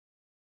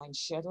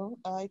schedule.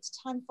 It's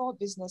time for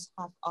business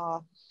half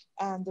hour,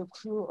 and the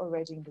crew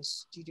already in the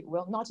studio.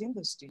 Well, not in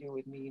the studio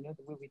with me. You know,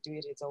 the way we do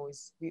it, it's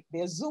always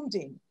they're zoomed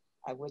in.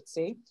 I would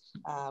say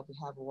we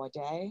have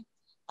Wade,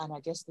 and I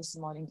guess this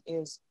morning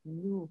is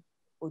Lou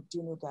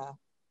Odunuga.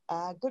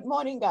 Good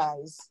morning,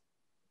 guys.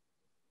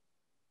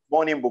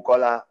 Morning,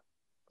 Bukola.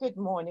 Good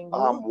morning,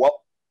 Lou.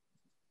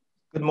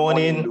 Good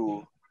morning. Morning,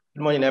 Lou.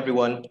 Good morning,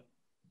 everyone.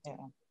 Yeah.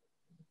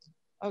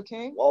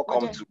 Okay.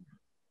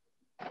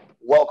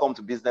 Welcome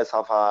to Business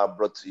Half Hour,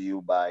 brought to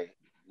you by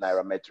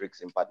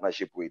Nairametrics in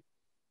partnership with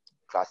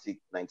Classic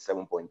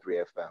 97.3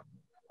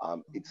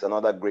 FM. It's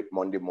another great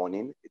Monday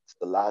morning. It's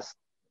the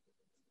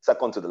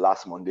second to the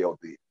last Monday of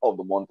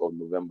the month of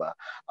November,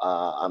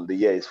 and the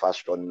year is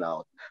fast running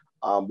out.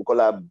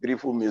 Bukola,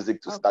 beautiful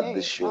music to start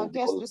this show. Our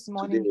guest this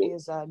morning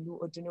is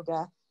Lou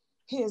Odunuga.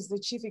 He is the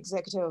Chief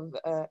Executive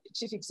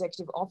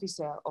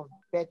Officer of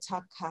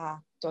Betcarng.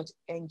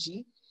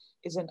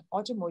 Is an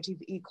automotive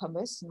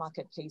e-commerce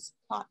marketplace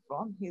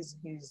platform. He's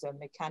a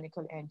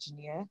mechanical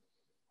engineer,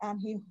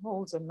 and he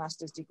holds a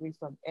master's degree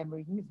from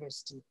Emory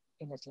University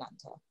in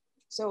Atlanta.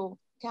 So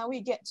can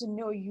we get to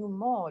know you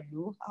more,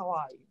 Lou? How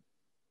are you?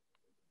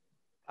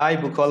 Hi,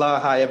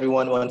 Bukola. Hi,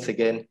 everyone, once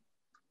again.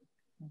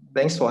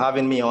 Thanks for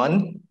having me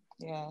on.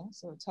 Yeah,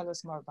 so tell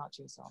us more about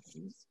yourself,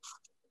 please.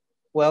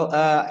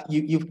 Well,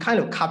 you've kind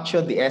of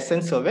captured the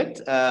essence of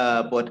it,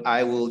 but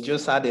I will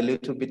just add a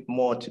little bit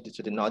more to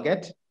the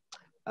nugget.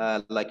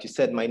 Like you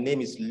said, my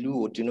name is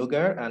Lou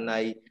Odunuga, and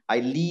I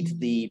lead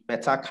the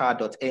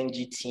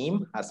Betcarng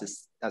team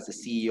as the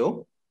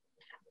CEO.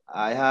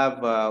 I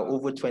have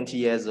over 20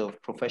 years of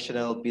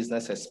professional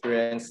business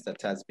experience that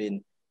has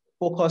been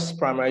focused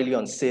primarily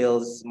on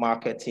sales,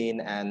 marketing,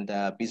 and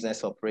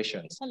business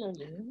operations. Hello,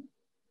 Lou.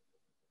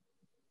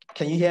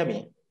 Can you hear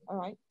me? All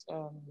right.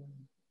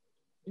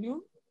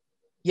 Lou?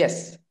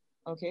 Yes.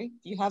 Okay.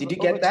 You have Did you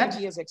over get that?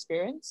 20 years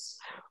experience,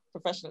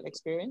 professional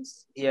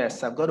experience?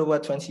 Yes, I've got over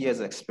 20 years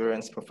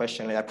experience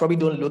professionally. I probably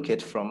don't look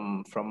it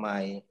from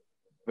my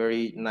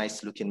very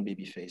nice looking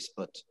baby face,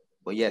 but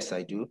yes,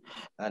 I do.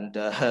 And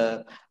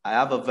I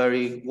have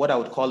what I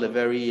would call a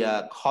very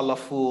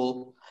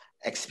colorful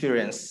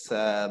experience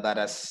that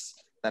has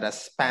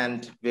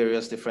spanned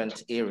various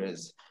different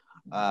areas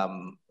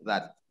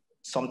that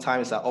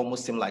sometimes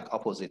almost seem like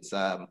opposites.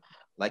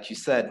 Like you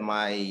said,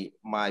 my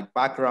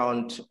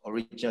background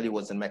originally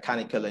was in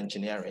mechanical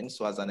engineering.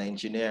 So as an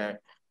engineer,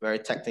 very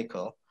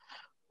technical.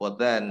 But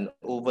then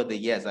over the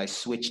years, I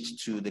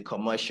switched to the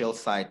commercial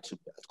side, to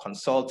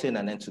consulting,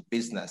 and then to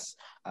business.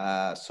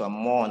 So I'm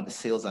more on the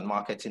sales and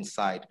marketing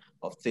side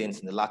of things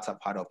in the latter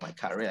part of my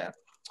career.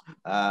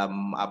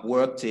 I've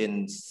worked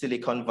in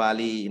Silicon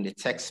Valley in the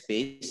tech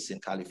space in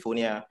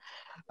California.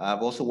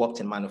 I've also worked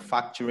in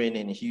manufacturing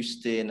in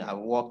Houston. I've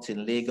worked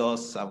in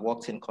Lagos. I've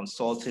worked in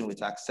consulting with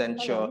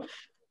Accenture. Hello.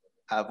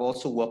 I've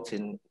also worked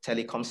in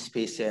telecom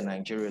space here in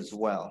Nigeria as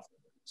well.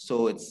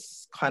 So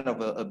it's kind of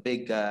a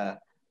big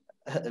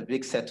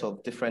set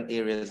of different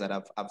areas that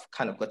I've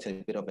kind of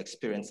gotten a bit of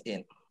experience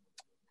in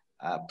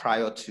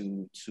prior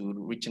to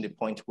reaching the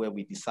point where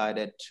we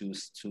decided to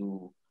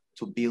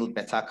build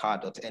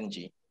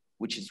Betcarng,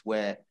 which is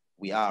where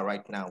we are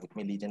right now with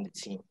me leading the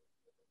team.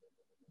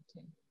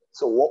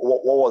 So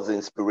what was the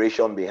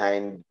inspiration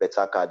behind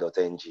Betcarng?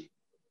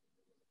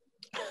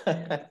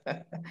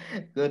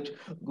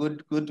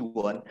 Good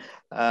one.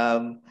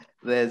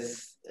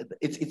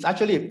 It's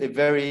actually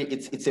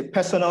it's a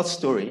personal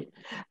story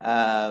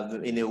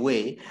in a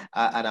way,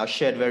 and I'll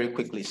share it very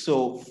quickly.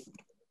 So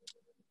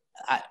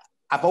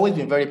I've always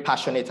been very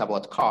passionate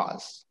about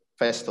cars,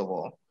 first of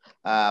all,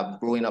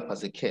 growing up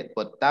as a kid,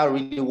 but that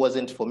really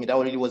wasn't for me. That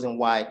really wasn't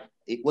why.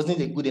 It wasn't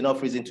a good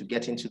enough reason to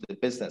get into the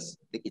business.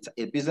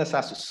 A business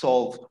has to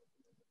solve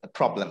a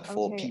problem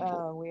for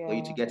people for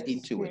you to get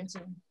into it.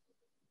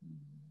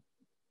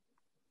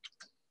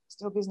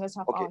 Still business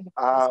half okay.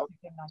 hour.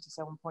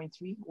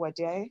 97.3.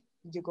 Wade,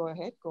 did you go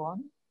ahead? Go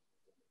on.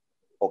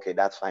 Okay,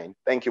 that's fine.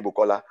 Thank you,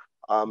 Bukola.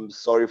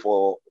 Sorry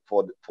for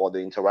the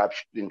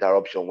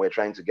interruption. We're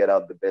trying to get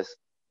out the best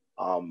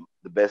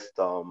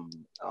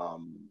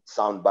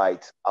sound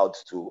bite out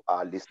to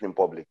our listening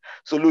public.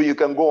 So Lou, you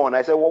can go on.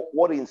 I said,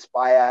 what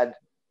inspired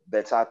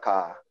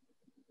Betcarng?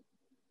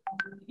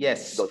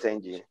 Yes.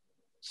 .ng.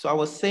 So I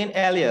was saying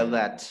earlier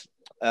that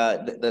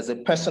there's a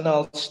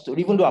personal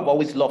story, even though I've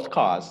always loved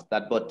cars,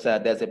 but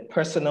there's a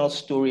personal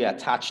story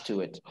attached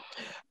to it.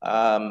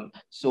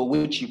 So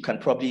which you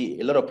can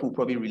a lot of people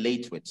probably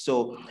relate with.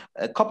 So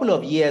a couple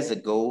of years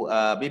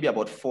ago, maybe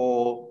about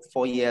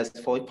 5 years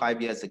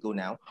ago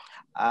now,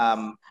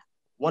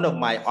 one of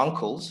my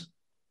uncles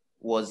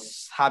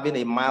was having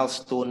a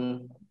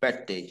milestone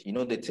birthday,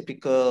 the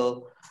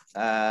typical,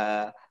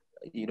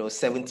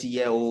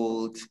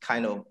 70-year-old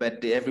kind of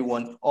birthday.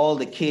 Everyone, all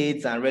the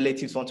kids and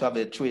relatives want to have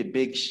a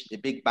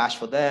big bash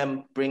for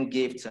them, bring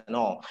gifts and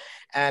all.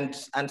 And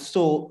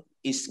so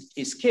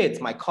his kids,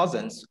 my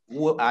cousins,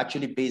 who are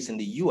actually based in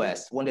the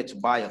US, wanted to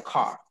buy a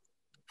car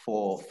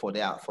for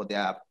their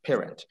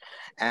parent.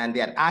 And they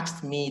had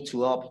asked me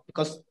to help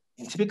because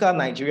in typical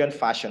Nigerian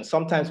fashion,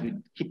 sometimes we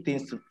keep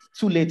things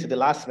too late to the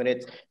last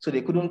minute, so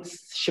they couldn't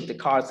ship the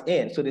cars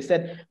in. So they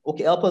said,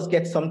 okay, help us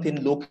get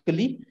something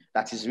locally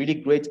that is really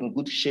great, in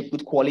good shape,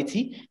 good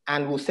quality,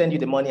 and we'll send you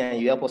the money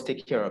and you help us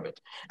take care of it.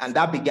 And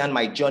that began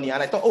my journey.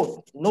 And I thought,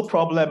 oh, no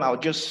problem. I'll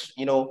just,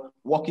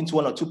 walk into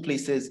one or two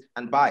places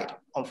and buy it.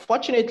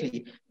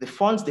 Unfortunately,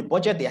 the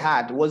budget they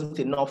had wasn't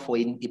enough for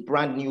a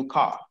brand new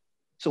car.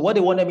 So what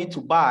they wanted me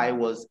to buy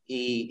was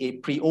a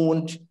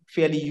pre-owned,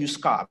 fairly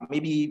used car,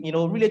 maybe,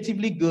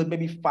 relatively good,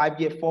 maybe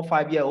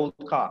 4-5-year-old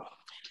car.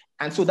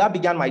 And so that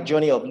began my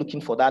journey of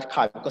looking for that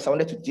car, because I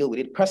wanted to deal with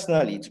it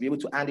personally, to be able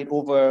to hand it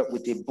over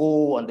with a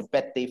bow on the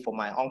birthday for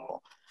my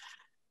uncle.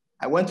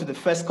 I went to the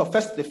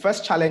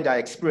first challenge I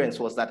experienced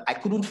was that I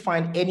couldn't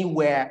find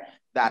anywhere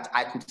that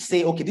I could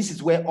say, okay, this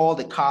is where all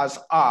the cars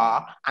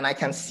are, and I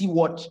can see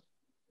what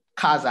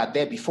cars are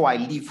there before I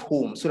leave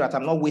home, so that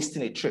I'm not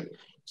wasting a trip.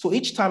 So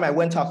each time I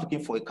went out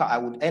looking for a car, I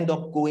would end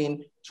up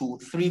going to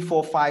 3,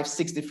 4, 5,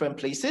 6 different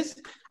places.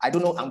 I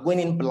don't know, I'm going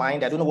in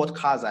blind. I don't know what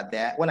cars are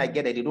there. When I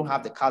get there, they don't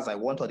have the cars I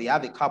want, or they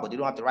have the car, but they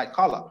don't have the right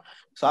color.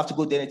 So I have to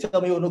go there and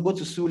tell me, oh no, go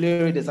to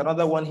Sulere, there's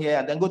another one here,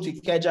 and then go to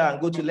Ikeja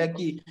and go to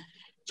Lekki.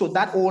 So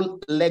that whole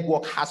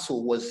legwork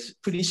hassle was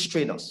pretty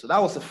strenuous. So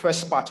that was the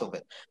first part of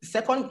it. The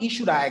second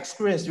issue that I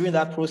experienced during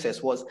that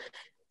process was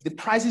the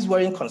prices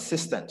were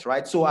inconsistent,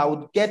 right? So I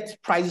would get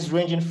prices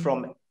ranging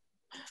from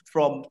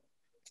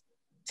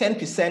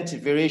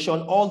 10%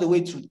 variation all the way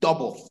to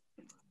double.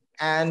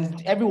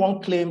 And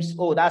everyone claims,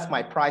 oh, that's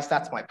my price,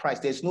 that's my price.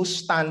 There's no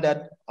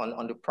standard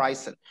on the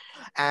pricing.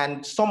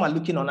 And some are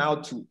looking on how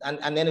to,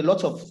 and then a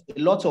lot of,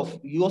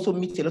 you also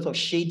meet a lot of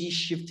shady,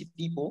 shifty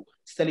people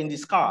selling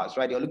these cars,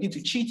 right? They're looking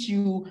to cheat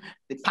you.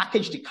 They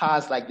package the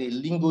cars like the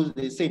lingo,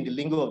 they say in the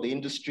lingo of the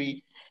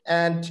industry.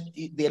 And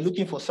they're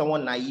looking for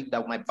someone naive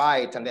that might buy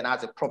it and then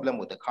has a problem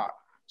with the car.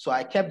 So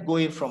I kept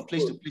going from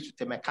place to place with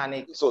the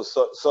mechanic. So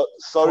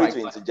sorry to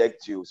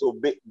interject you. So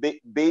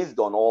based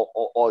on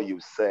all you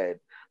said,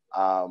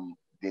 the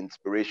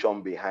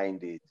inspiration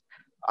behind it.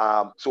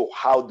 So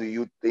how do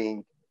you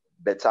think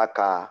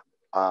Betcarng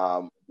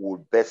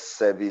would best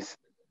service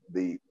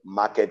the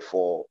market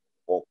for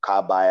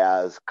car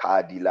buyers,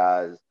 car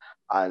dealers,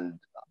 and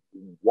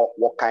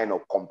what kind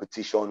of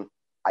competition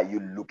are you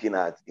looking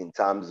at in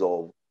terms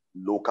of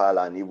local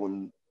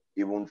and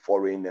even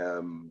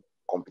foreign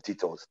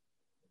competitors?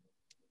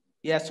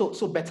 Yeah, so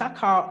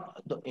Betcarng,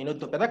 the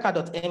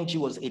Betcarng.ng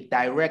was a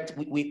direct,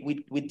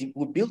 we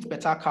built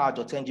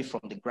Betcarng.ng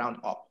from the ground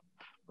up,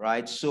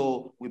 right?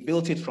 So we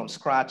built it from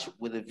scratch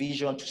with a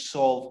vision to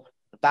solve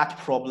that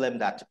problem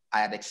that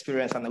I had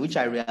experienced, and which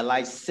I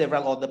realized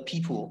several other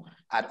people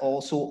had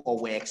also or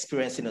were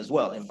experiencing as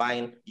well in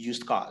buying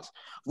used cars,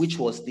 which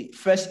was the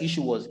first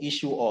issue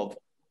of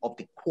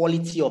the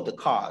quality of the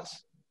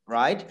cars,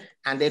 right?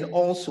 And then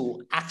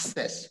also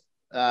access.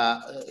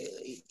 Like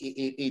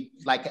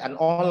an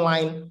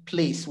online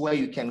place where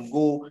you can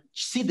go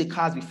see the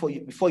cars before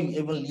you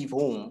even leave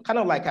home, kind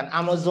of like an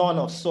Amazon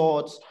of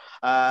sorts,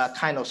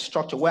 kind of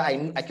structure where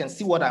I can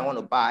see what I want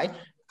to buy,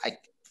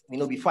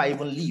 before I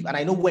even leave, and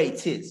I know where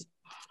it is,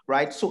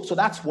 right? So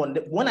that's one.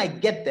 When I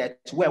get there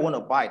to where I want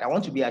to buy it, I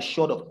want to be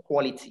assured of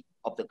quality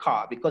of the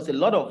car, because a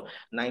lot of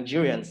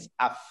Nigerians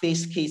have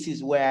faced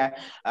cases where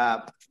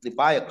they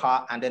buy a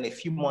car and then a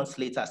few months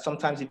later,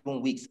 sometimes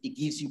even weeks, it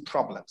gives you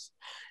problems.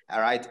 All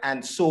right.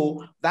 And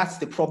so that's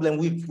the problem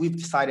we've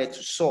decided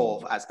to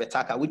solve as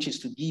Betcarng, which is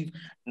to give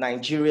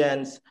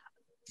Nigerians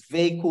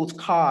vehicles,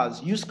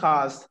 cars, used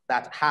cars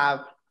that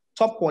have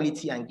top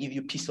quality and give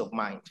you peace of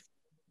mind.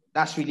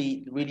 That's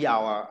really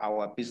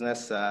our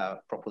business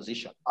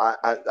proposition.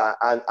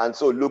 And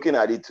so looking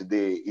at it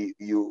today,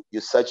 you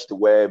search the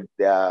web,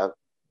 they're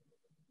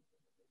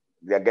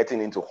getting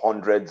into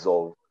hundreds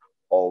of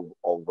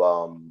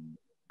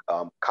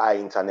car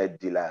internet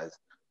dealers.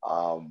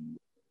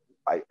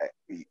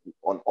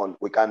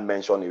 We can't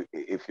mention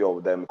a few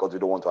of them because we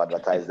don't want to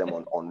advertise them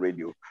on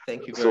radio.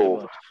 Thank you very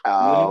much.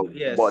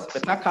 Yes, but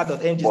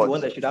Betcarng.ng is the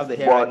one that should have the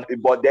hair.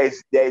 But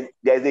there's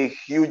a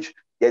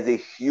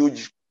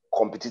huge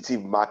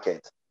competitive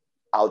market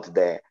out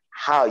there.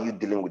 How are you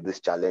dealing with these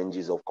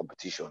challenges of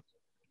competition?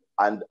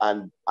 And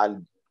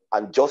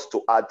just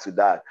to add to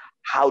that,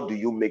 how do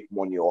you make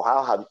money, or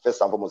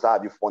first and foremost, how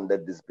have you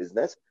funded this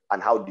business,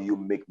 and how do you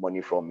make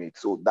money from it?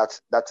 So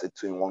that's a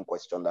two-in-one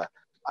question that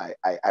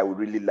I would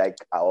really like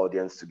our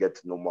audience to get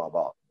to know more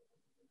about.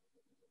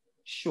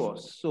 Sure.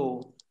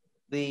 So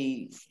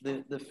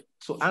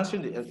so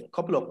answering a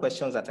couple of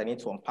questions that I need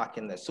to unpack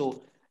in there.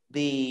 So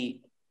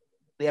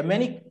there are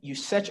many, you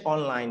search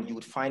online, you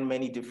would find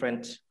many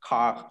different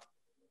car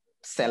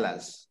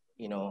sellers,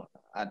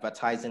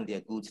 advertising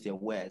their goods, their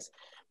wares.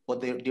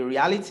 But the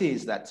reality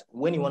is that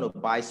when you want to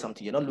buy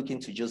something, you're not looking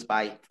to just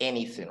buy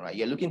anything, right?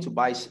 You're looking to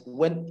buy,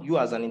 when you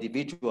as an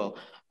individual,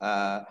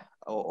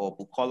 or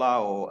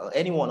Bukola or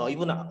anyone, or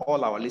even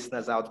all our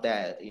listeners out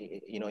there,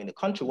 in the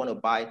country want to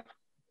buy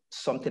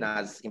something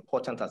as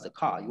important as a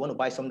car. You want to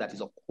buy something that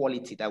is of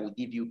quality, that will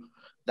give you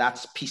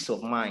that peace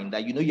of mind,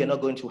 that you know you're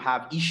not going to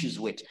have issues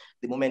with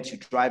the moment you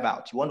drive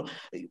out. You want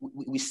to,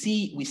 we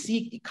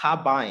see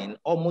car buying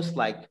almost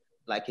like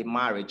a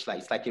marriage, like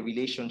it's like a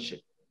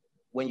relationship.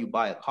 When you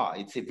buy a car,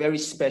 it's a very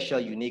special,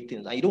 unique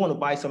thing. And you don't want to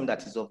buy something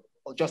that is of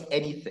just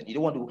anything. You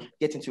don't want to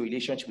get into a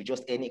relationship with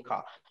just any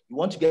car. You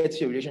want to get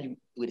into a relationship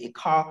with a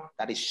car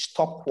that is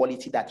top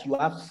quality, that you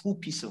have full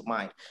peace of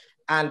mind.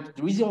 And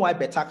the reason why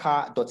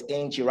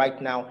Betcarng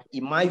right now,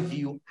 in my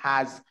view,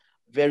 has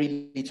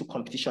very little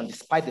competition,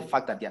 despite the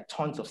fact that there are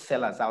tons of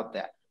sellers out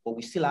there, but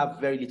we still have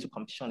very little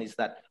competition, is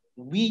that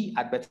we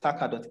at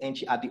Betcarng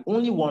are the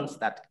only ones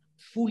that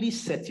fully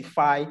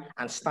certify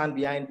and stand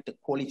behind the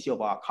quality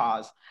of our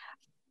cars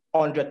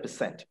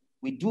 100%.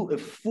 We do a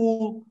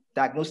full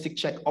diagnostic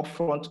check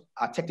upfront.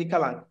 Our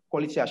technical and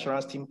quality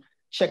assurance team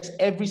checks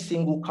every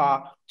single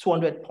car,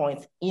 200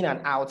 points in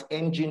and out,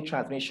 engine,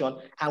 transmission,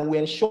 and we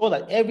ensure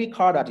that every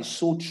car that is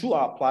sold through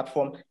our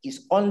platform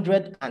is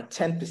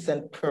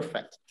 110%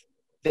 perfect.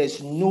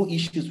 There's no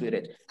issues with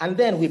it. And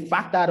then we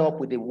back that up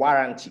with a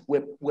warranty.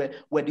 We're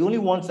the only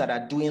ones that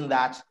are doing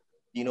that,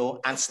 you know,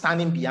 and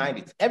standing behind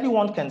it.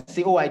 Everyone can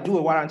say, oh, I do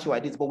a warranty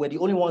like this, but we're the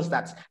only ones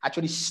that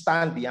actually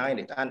stand behind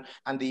it.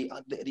 And the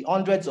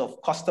hundreds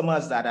of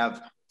customers that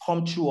have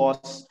come to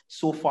us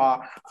so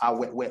far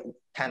we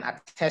can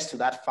attest to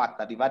that fact,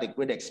 that they've had a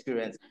great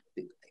experience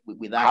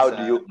with that.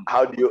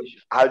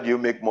 How do you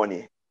make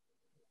money?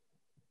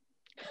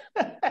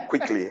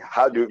 Quickly,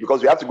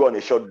 because we have to go on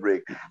a short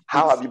break.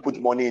 How have you put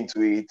money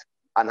into it,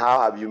 and how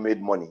have you made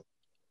money?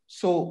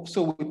 So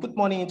we put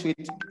money into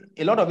it.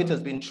 A lot of it has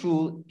been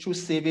through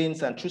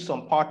savings and through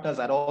some partners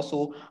that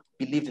also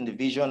believed in the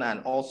vision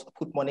and also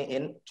put money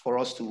in for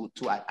us to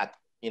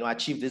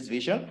achieve this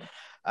vision.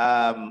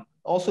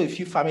 Also a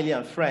few family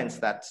and friends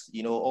that,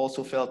 you know,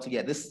 also felt,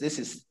 yeah, this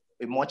is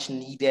a much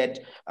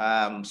needed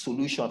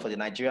solution for the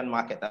Nigerian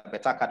market that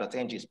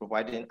Betcarng is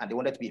providing, and they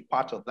wanted to be a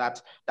part of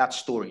that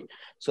story.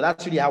 So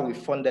that's really how we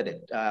funded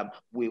it.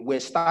 We're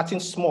starting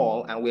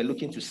small and we're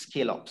looking to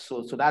scale up.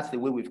 So that's the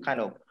way we've kind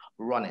of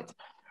run it.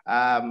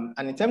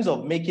 And in terms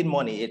of making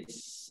money,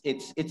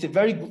 it's a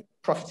very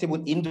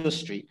profitable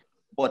industry.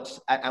 But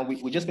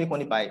we just make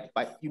money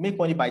you make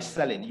money by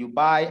selling. You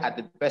buy at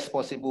the best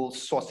possible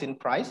sourcing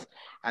price,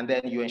 and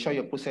then you ensure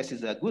your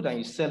processes are good, and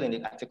you're selling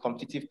it at a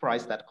competitive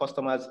price that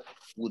customers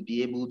would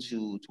be able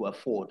to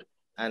afford.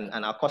 And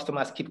our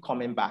customers keep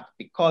coming back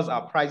because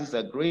our prices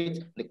are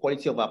great, the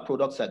quality of our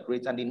products are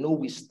great, and they know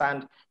we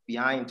stand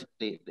behind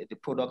the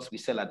products we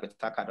sell at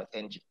Betcarng.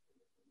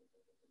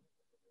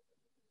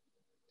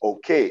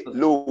 Okay,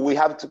 Lou, we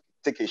have to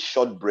take a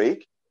short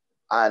break.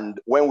 And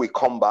when we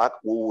come back,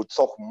 we will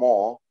talk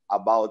more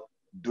about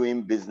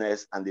doing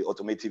business and the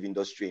automotive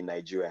industry in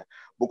Nigeria.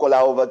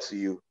 Bukola, over to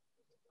you.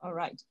 All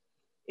right.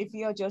 If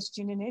you're just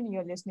tuning in,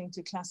 you're listening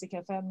to Classic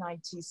FM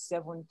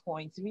 97.3.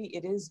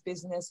 It is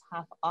Business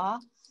Half Hour.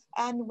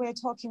 And we're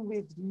talking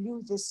with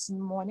Lou this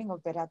morning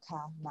of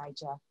Betcarng,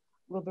 Niger.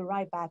 We'll be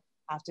right back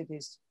after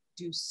this.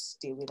 Do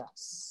stay with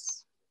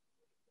us.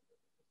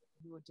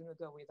 Lou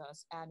Odunuga with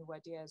us, and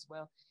we're there as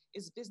well.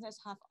 It's Business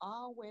Half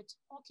Hour. We're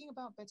talking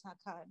about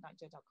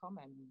Betcarng.com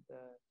and the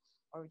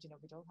origin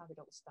of it all, how it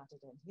all started,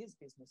 and his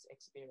business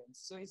experience.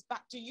 So it's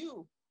back to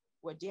you.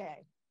 We're there.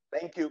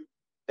 Thank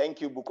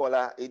you,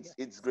 Bukola.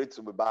 It's great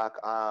to be back.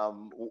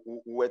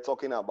 We're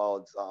talking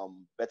about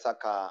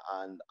Betcarng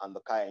and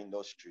the car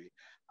industry,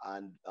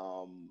 and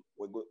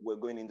we're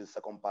going into the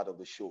second part of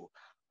the show.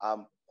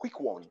 Quick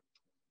one.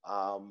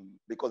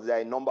 Because there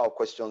are a number of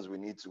questions we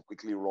need to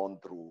quickly run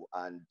through,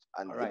 and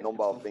right, a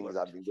number of things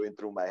have been going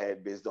through my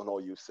head based on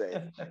all you've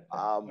said.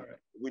 Right.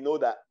 We know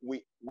that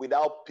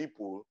without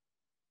people,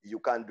 you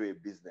can't do a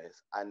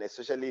business, and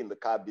especially in the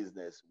car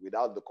business,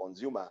 without the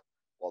consumer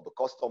or the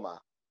customer,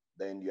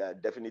 then you are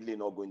definitely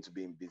not going to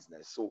be in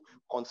business. So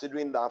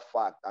considering that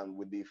fact, and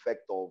with the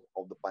effect of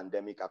the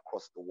pandemic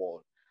across the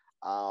world,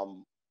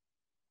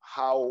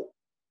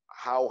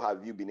 how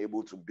have you been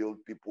able to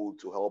build people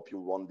to help you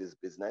run this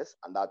business?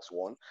 And that's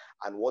one.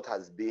 And what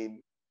has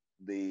been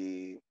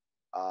the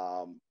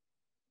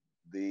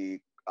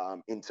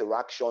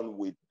interaction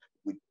with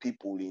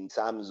people in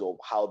terms of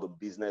how the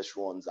business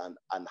runs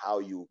and how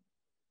you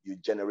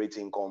generate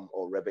income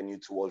or revenue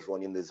towards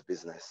running this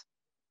business?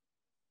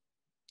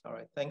 All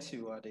right, thanks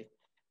you, Ade.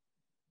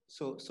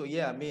 So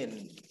yeah, I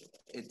mean,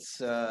 it's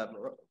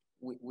the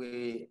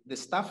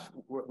staff.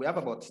 We have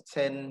about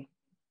 10,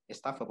 a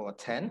staff of about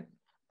 10.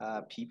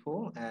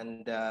 People,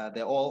 and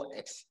they're all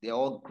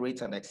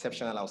great and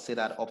exceptional. I'll say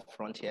that up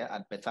front here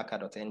at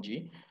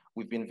Betcarng.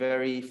 We've been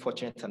very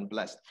fortunate and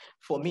blessed.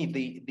 For me,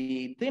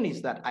 the thing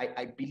is that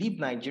I believe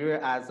Nigeria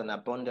has an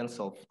abundance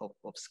of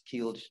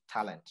skilled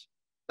talent.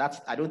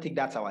 I don't think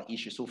that's our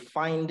issue. So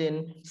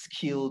finding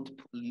skilled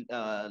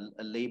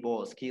labor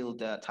or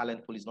skilled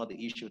talent pool is not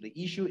the issue. The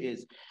issue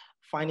is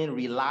finding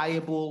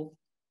reliable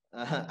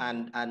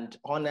and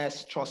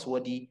honest,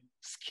 trustworthy,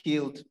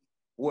 skilled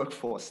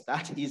workforce.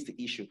 That is the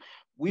issue.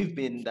 We've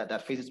been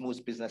that faces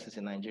most businesses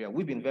in Nigeria.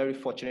 We've been very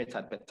fortunate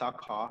at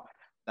Betcarng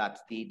that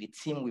the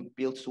team we've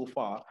built so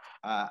far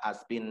has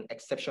been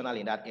exceptional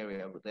in that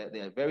area.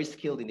 They're very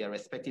skilled in their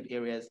respective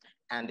areas,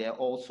 and they're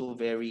also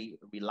very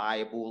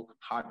reliable,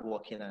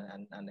 hardworking,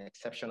 and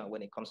exceptional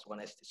when it comes to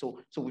honesty. So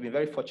we've been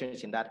very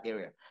fortunate in that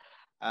area.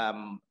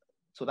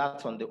 So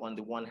that's on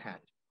the one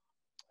hand.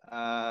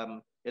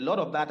 A lot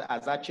of that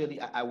has actually,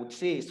 I would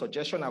say, a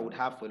suggestion I would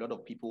have for a lot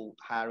of people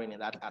hiring in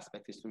that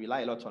aspect is to rely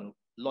a lot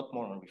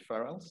more on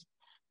referrals.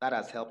 That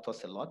has helped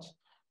us a lot.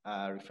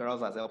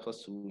 Referrals has helped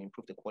us to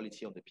improve the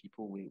quality of the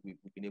people we've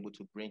been able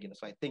to bring in.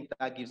 So I think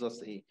that gives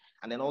us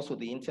and then also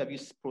the interview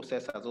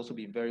process has also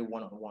been very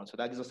one-on-one. So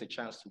that gives us a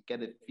chance to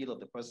get a feel of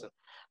the person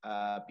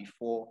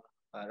before,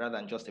 rather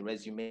than just a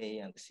resume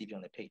and the CV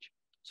on the page.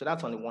 So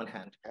that's on the one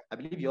hand. I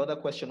believe your other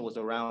question was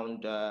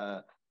around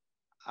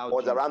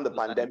around the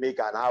pandemic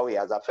and how it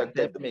has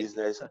affected the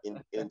business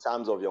in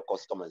terms of your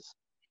customers.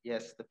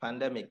 Yes, the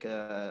pandemic,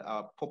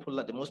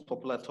 the most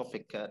popular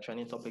topic,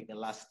 trending topic in the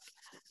last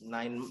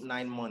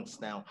nine months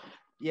now.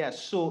 Yeah,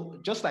 so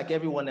just like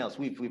everyone else,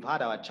 we've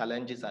had our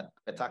challenges at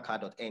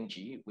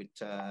Betcarng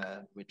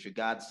with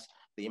regards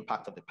the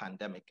impact of the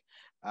pandemic.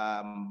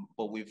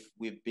 But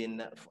we've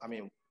been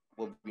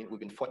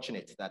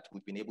fortunate that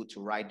we've been able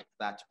to ride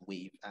that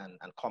wave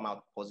and come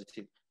out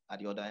positive at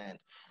the other end.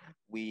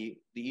 The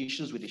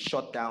issues with the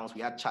shutdowns,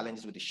 we had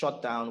challenges with the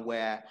shutdown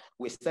where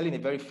we're selling a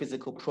very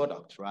physical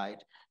product,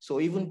 right? So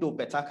even though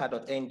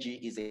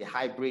Betcarng is a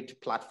hybrid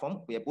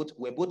platform, we're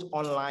both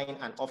online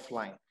and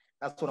offline.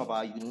 That's one of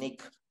our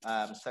unique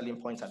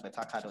selling points at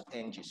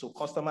Betcarng. So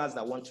customers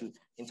that want to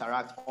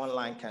interact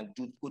online can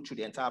go through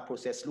the entire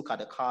process, look at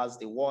the cars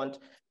they want,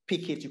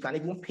 pick it. You can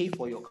even pay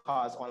for your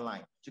cars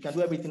online. So you can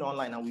do everything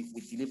online and we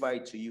deliver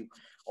it to you.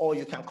 Or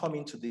you can come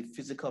into the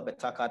physical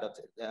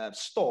Betcarng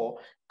store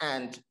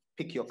and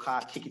pick your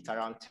car, kick it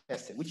around,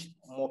 test it, which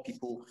more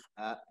people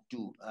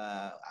do,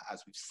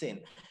 as we've seen.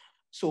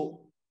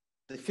 So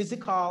the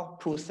physical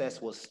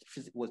process was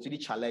really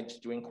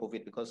challenged during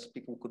COVID because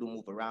people couldn't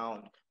move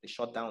around. The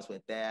shutdowns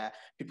were there.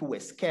 People were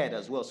scared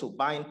as well. So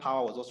buying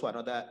power was also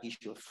another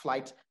issue.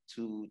 Flight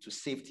to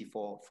safety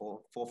for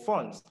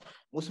funds.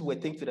 Most people were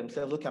thinking to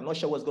themselves, look, I'm not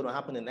sure what's going to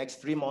happen in the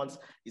next 3 months.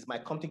 Is my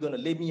company going to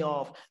lay me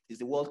off? Is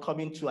the world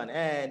coming to an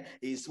end?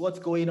 Is what's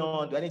going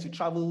on? Do I need to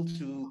travel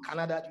to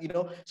Canada?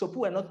 So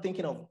people were not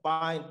thinking of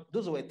buying.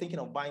 Those who were thinking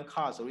of buying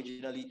cars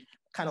originally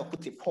kind of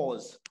put a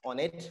pause on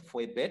it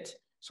for a bit.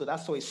 So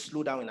that's why it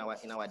slowed down in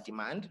our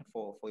demand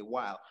for a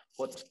while.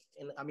 But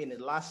in the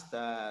last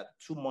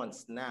 2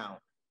 months now,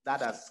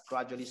 that has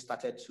gradually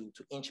started to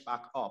inch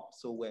back up.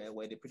 So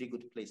we're in a pretty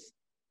good place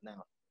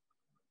now.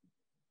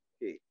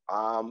 Okay.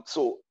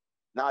 So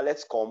now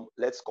let's come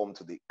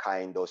to the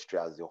car industry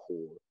as a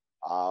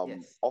whole.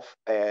 Yes.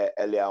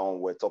 Earlier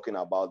on, we're talking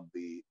about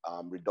the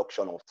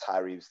reduction of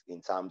tariffs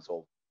in terms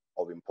of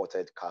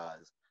imported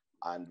cars,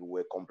 and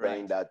we're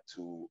comparing that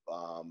to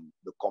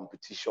the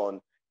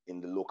competition in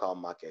the local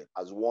market.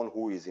 As one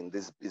who is in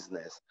this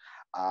business,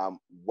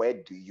 where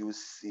do you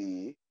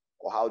see,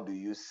 or how do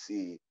you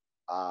see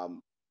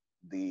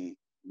the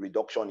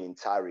reduction in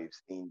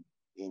tariffs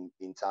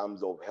in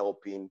terms of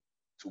helping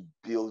to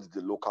build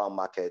the local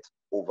market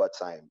over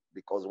time?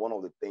 Because one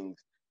of the things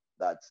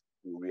that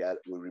we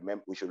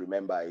should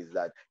remember is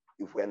that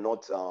if we're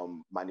not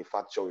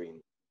manufacturing,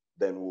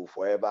 then we'll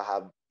forever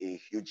have a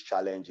huge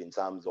challenge in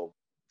terms of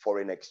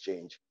foreign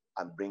exchange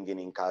and bringing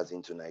in cars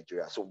into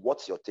Nigeria. So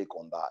what's your take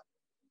on that?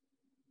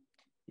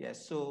 Yeah,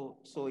 so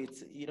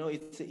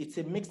it's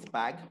a mixed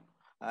bag.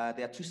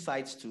 There are two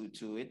sides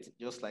to it,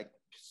 just like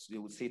they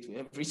would say to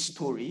every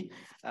story.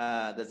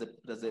 There's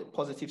a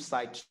positive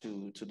side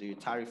to the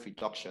tariff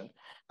reduction,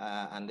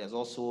 and there's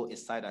also a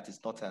side that is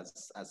not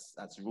as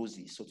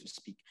rosy, so to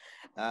speak.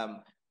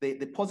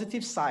 The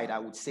positive side, I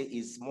would say,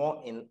 is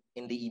more in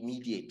the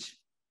immediate,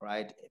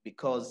 right?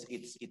 Because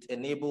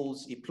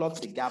it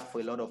plugs the gap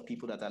for a lot of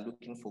people that are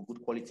looking for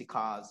good quality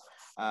cars,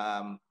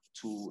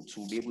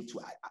 to be able to,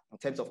 in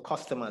terms of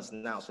customers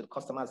now. So the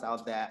customers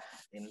out there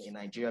in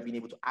Nigeria being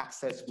able to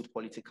access good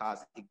quality cars,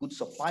 a good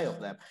supply of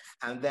them.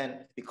 And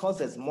then because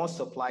there's more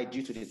supply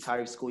due to the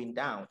tariffs going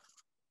down,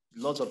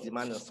 lots of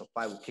demand and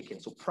supply will kick in.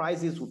 So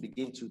prices will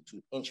begin to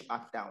inch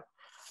back down.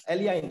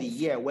 Earlier in the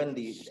year, when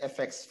the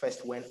FX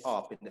first went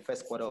up in the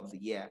first quarter of the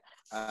year,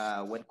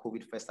 when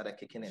COVID first started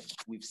kicking in,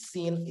 we've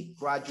seen a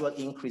gradual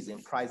increase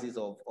in prices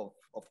of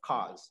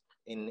cars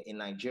in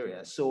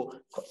Nigeria, so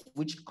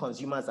which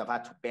consumers have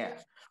had to bear,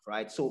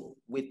 right? So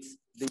with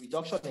the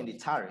reduction in the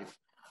tariff,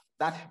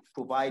 that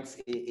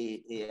provides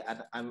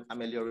an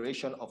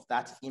amelioration of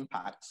that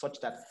impact, such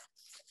that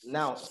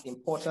now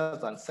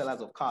importers and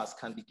sellers of cars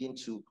can begin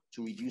to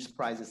reduce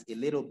prices a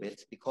little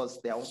bit because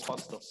their own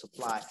cost of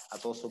supply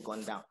has also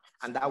gone down.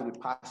 And that will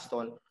pass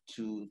on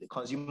to the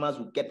consumers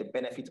who get the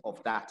benefit of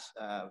that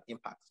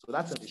impact. So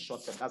that's in the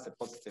short term, that's a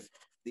positive.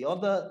 The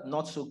other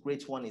not so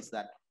great one is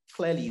that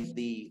clearly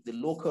the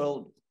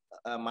local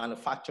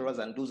manufacturers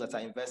and those that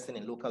are investing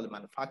in local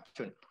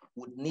manufacturing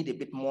would need a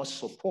bit more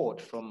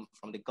support from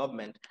the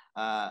government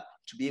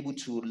to be able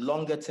to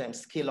longer term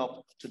scale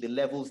up to the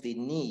levels they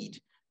need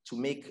to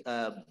make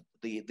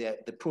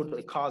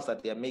the cars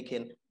that they're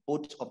making,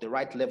 both of the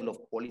right level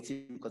of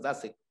quality, because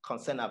that's a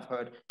concern I've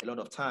heard a lot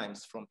of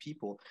times from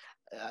people.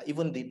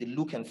 Even the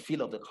look and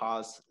feel of the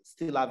cars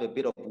still have a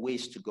bit of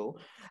ways to go.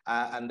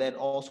 And then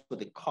also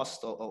the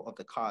cost of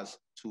the cars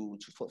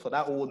for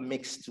that whole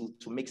mix to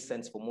make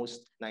sense for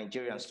most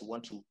Nigerians to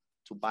want to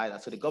buy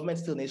that. So the government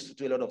still needs to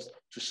do a lot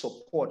to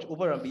support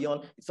over and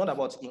beyond. It's not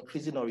about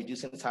increasing or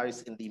reducing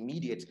tariffs in the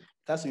immediate. It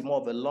has to be more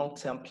of a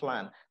long-term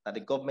plan that the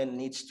government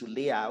needs to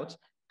lay out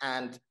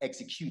and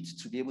execute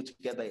to be able to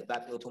get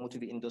that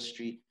automotive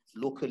industry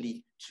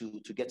locally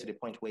to get to the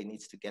point where it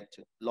needs to get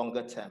to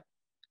longer term.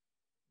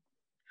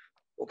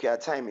 Okay, our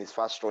time is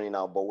fast running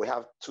out, but we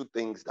have two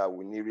things that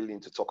we really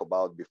need to talk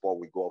about before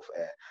we go off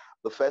air.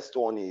 The first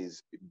one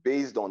is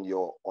based on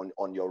your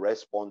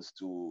response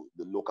to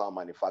the local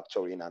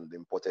manufacturing and the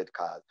imported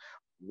cars.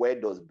 Where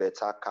does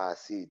Betcarng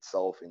see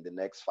itself in the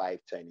next 5-10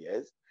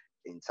 years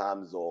in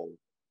terms of,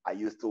 are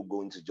you still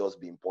going to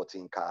just be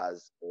importing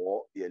cars,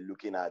 or you're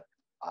looking at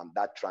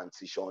that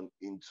transition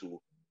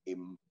into a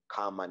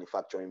car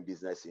manufacturing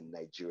business in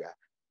Nigeria?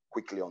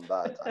 Quickly on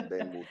that, and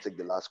then we'll take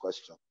the last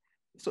question.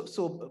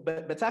 So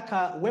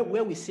Betcarng,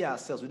 where we see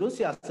ourselves, we don't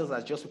see ourselves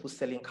as just people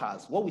selling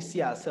cars. What we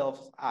see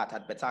ourselves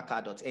at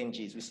betcarng.ng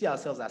is we see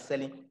ourselves as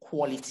selling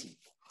quality,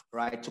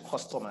 right, to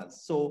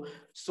customers. So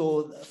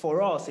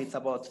for us, it's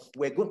about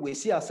we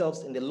see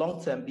ourselves in the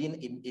long term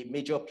being a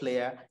major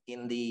player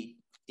in the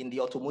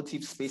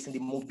automotive space, in the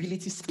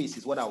mobility space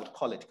is what I would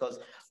call it, because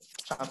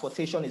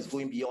transportation is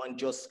going beyond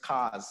just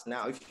cars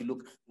now. If you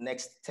look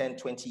next 10,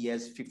 20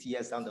 years, 50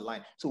 years down the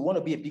line. So we want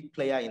to be a big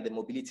player in the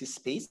mobility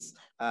space,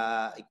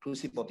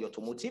 inclusive of the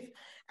automotive.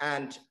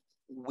 And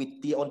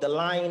with the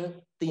underlying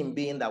theme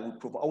being that we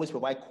always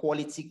provide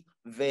quality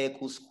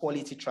vehicles,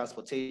 quality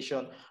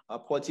transportation,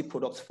 quality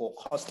products for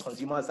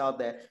consumers out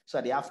there so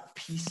that they have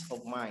peace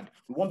of mind.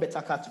 We want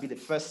Betcarng to be the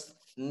first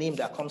name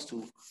that comes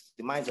to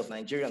the minds of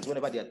Nigerians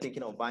whenever they're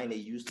thinking of buying a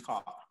used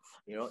car,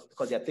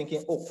 because they're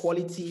thinking, oh,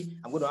 quality,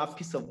 I'm going to have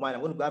peace of mind,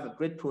 I'm going to have a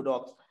great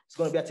product, it's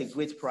going to be at a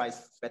great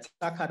price.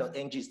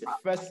 Betcarng.ng is the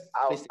first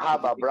place. How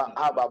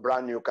about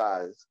brand new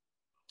cars?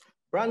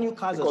 Brand new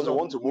cars, because we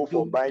want to move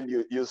from buying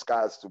used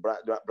cars to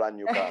brand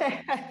new cars.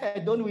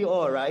 Don't we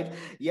all, right?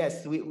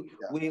 Yes,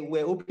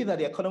 we're hoping that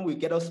the economy will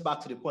get us back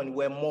to the point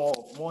where more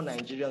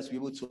Nigerians will be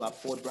able to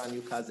afford brand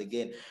new cars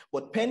again.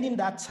 But pending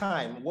that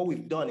time, what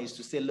we've done is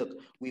to say, look,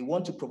 we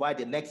want to provide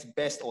the next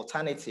best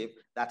alternative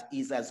that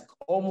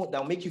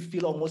will make you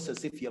feel almost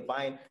as if you're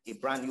buying a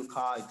brand new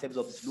car in terms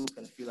of its look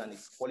and feel and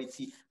its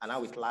quality and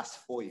how it lasts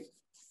for you.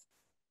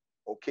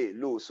 Okay,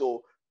 Lou.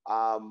 So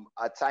our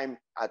time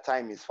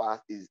is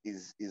fast,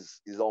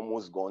 is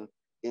almost gone.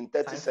 In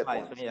 30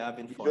 seconds,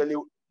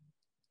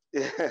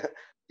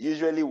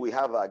 usually we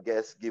have our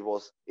guests give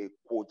us a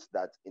quote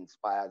that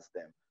inspires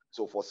them.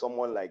 So for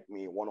someone like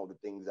me, one of the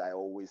things I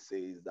always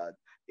say is that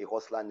a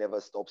hustler never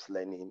stops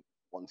learning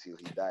until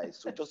he dies.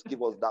 So just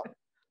give us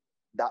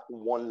that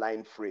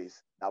one-line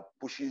phrase that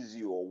pushes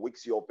you or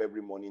wakes you up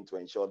every morning to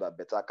ensure that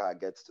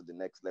Betcarng gets to the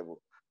next level.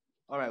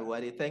 All right,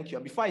 Wadi, thank you.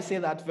 Before I say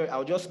that,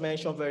 I'll just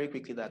mention very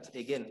quickly that,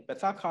 again,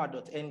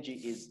 betcarng.ng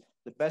is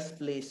the best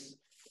place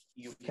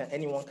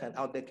anyone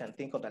out there can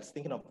think of that's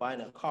thinking of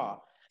buying a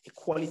car, a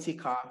quality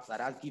car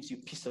that gives you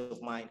peace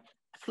of mind.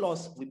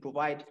 Plus, we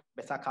provide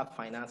Betcarng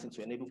financing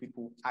to enable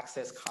people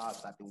access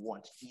cars that they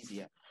want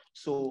easier.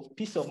 So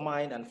peace of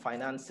mind and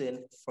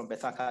financing from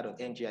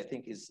betcarng.ng, I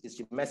think, is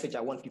the message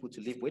I want people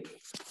to live with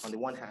on the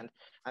one hand.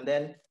 And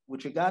then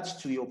with regards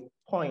to your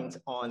point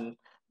on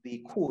the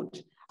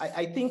quote,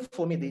 I think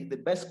for me, the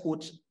best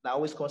quote that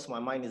always comes to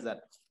my mind is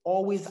that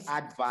always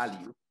add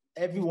value.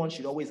 Everyone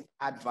should always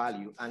add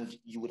value and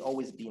you would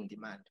always be in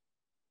demand.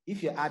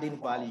 If you're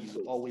adding value, you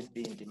will always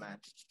be in demand.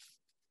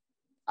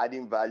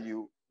 Adding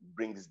value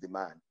brings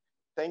demand.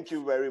 Thank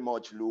you very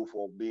much, Lou,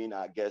 for being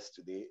our guest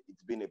today.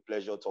 It's been a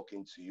pleasure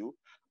talking to you.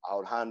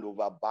 I'll hand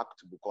over back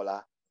to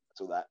Bukola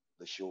so that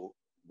the show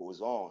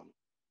goes on.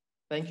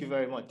 Thank you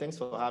very much. Thanks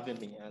for having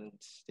me. And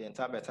the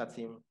entire Betcarng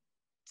team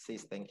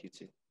says thank you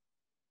too.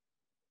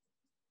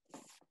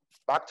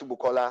 Back to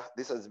Bukola.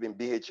 This has been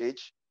BHH,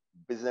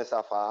 Business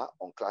Affair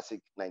on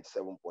Classic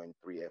 97.3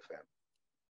 FM.